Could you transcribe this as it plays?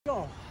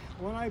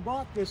When I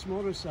bought this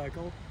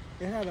motorcycle,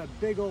 it had a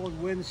big old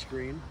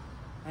windscreen,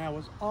 and I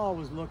was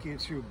always looking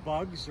through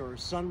bugs or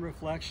sun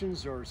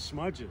reflections or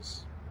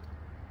smudges.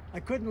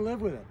 I couldn't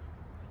live with it.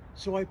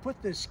 So I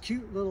put this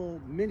cute little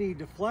mini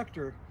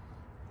deflector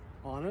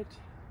on it,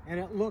 and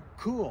it looked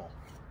cool.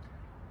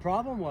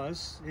 Problem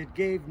was, it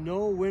gave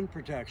no wind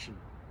protection.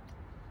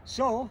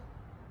 So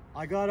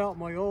I got out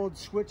my old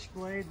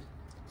Switchblade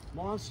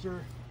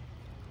monster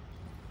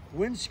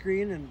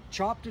windscreen and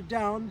chopped it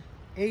down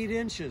 8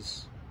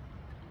 inches.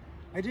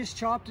 I just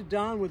chopped it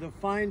down with a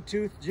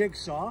fine-tooth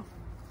jigsaw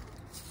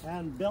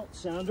and belt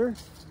sander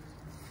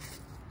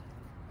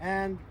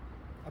and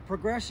a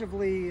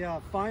progressively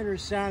finer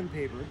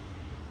sandpaper.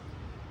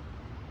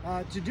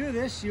 To do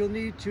this, you'll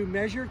need to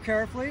measure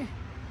carefully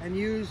and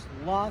use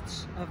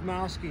lots of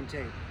masking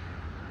tape.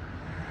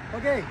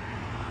 Okay,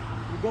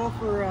 we'll go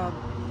for a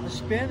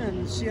spin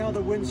and see how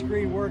the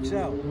windscreen works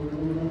out.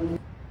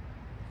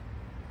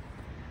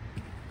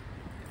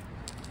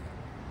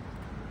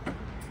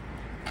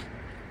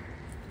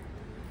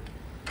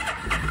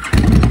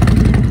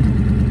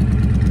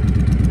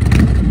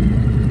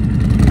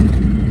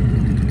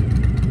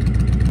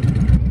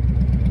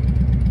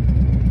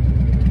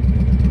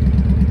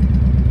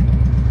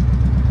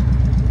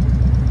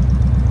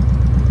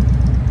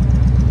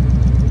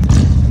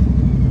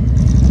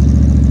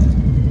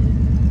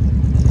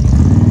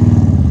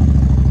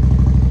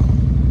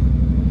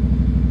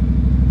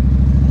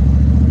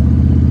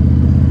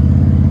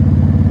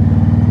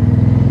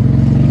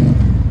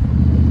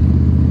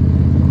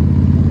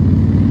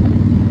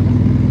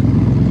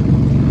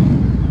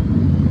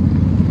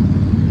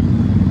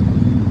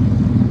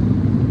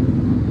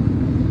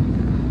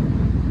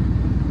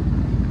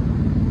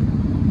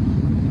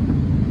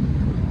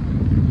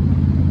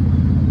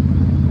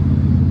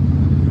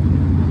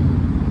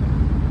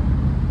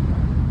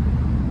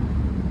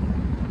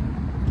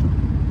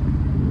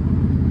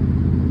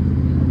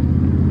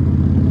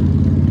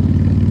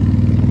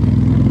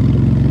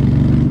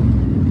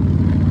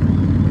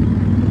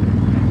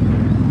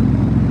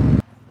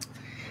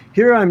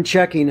 Here I'm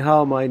checking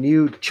how my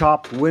new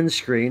chopped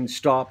windscreen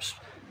stops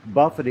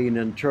buffeting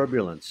and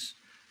turbulence.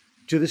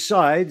 To the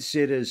sides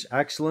it is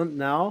excellent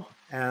now,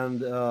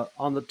 and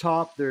on the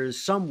top there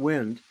is some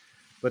wind,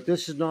 but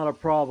this is not a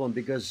problem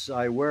because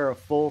I wear a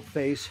full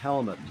face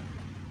helmet.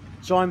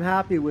 So I'm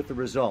happy with the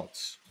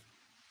results.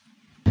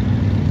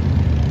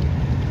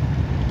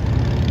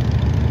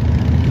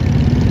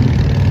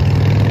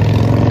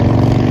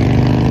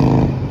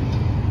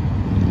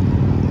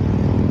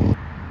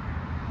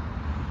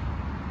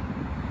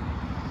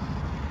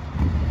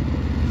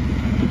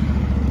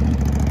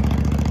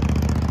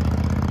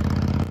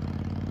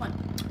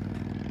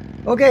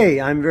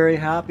 Okay, I'm very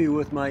happy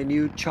with my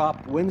new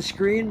chopped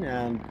windscreen,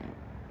 and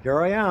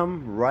here I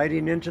am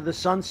riding into the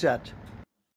sunset.